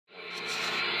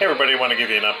Hey everybody, I want to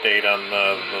give you an update on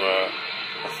the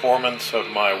performance of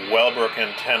my Wellbrook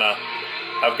antenna.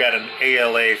 I've got an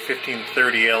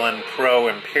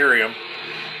ALA1530LNPro IMPERIUM,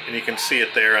 and you can see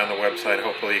it there on the website.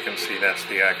 Hopefully you can see that's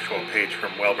the actual page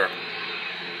from Wellbrook.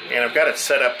 And I've got it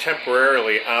set up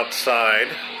temporarily outside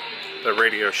the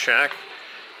Radio Shack.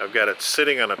 I've got it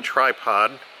sitting on a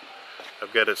tripod.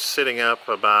 I've got it sitting up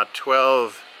about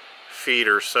 12 feet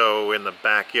or so in the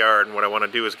backyard, and what I want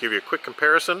to do is give you a quick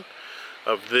comparison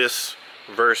of this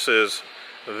versus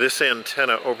this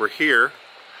antenna over here,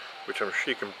 which I'm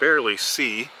sure you can barely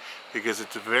see because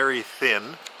it's very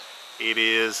thin. It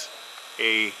is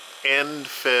a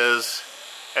EF-SWL,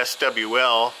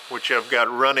 which I've got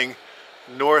running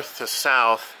north to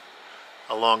south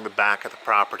along the back of the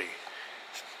property.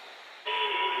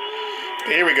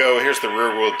 Here we go. Here's the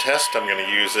rear world test. I'm going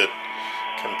to use it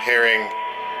comparing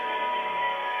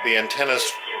the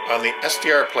antennas on the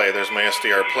SDRplay. There's my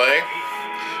SDRplay.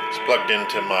 It's plugged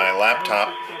into my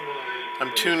laptop.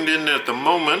 I'm tuned in at the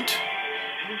moment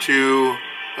to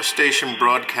a station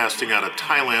broadcasting out of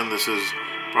Thailand. This is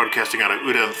broadcasting out of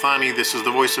Undon Thani. This is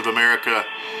the Voice of America,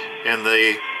 and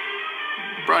the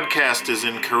broadcast is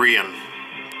in Korean.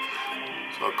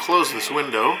 So I'll close this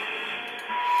window,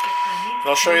 and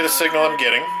I'll show you the signal I'm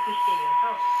getting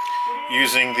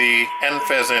using the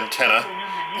EF-SWL antenna.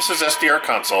 This is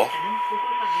SDR-Console.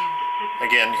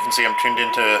 Again, you can see I'm tuned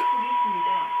into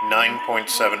 9.7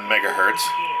 megahertz.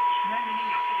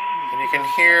 And you can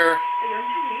hear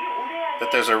that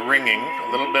there's a ringing,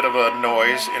 a little bit of a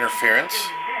noise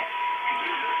interference.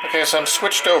 Okay, so I'm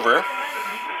switched over,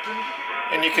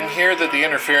 and you can hear that the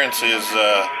interference is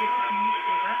a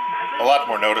lot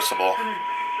more noticeable.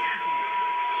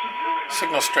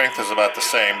 Signal strength is about the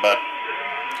same, but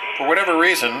for whatever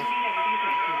reason,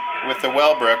 with the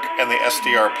Wellbrook and the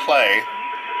SDRplay,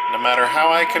 no matter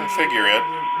how I configure it,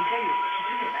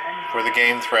 for the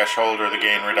gain threshold or the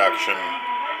gain reduction,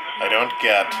 I don't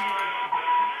get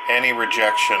any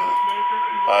rejection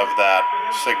of that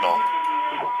signal.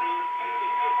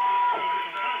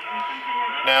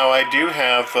 Now I do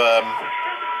have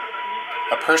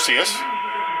a Perseus,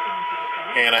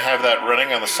 and I have that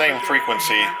running on the same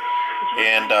frequency,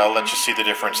 and I'll let you see the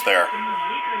difference there.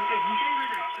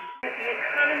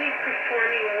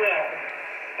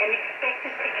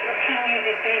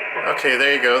 Okay,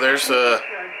 there you go. There's the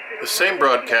same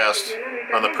broadcast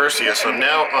on the Perseus. I'm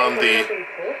now on the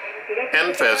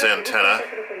EF-SWL antenna,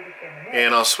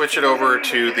 and I'll switch it over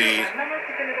to the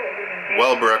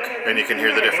Wellbrook, and you can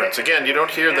hear the difference. Again, you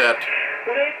don't hear that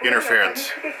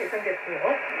interference.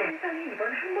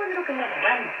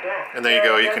 And there you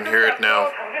go. You can hear it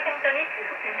now.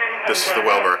 This is the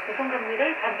Wellbrook.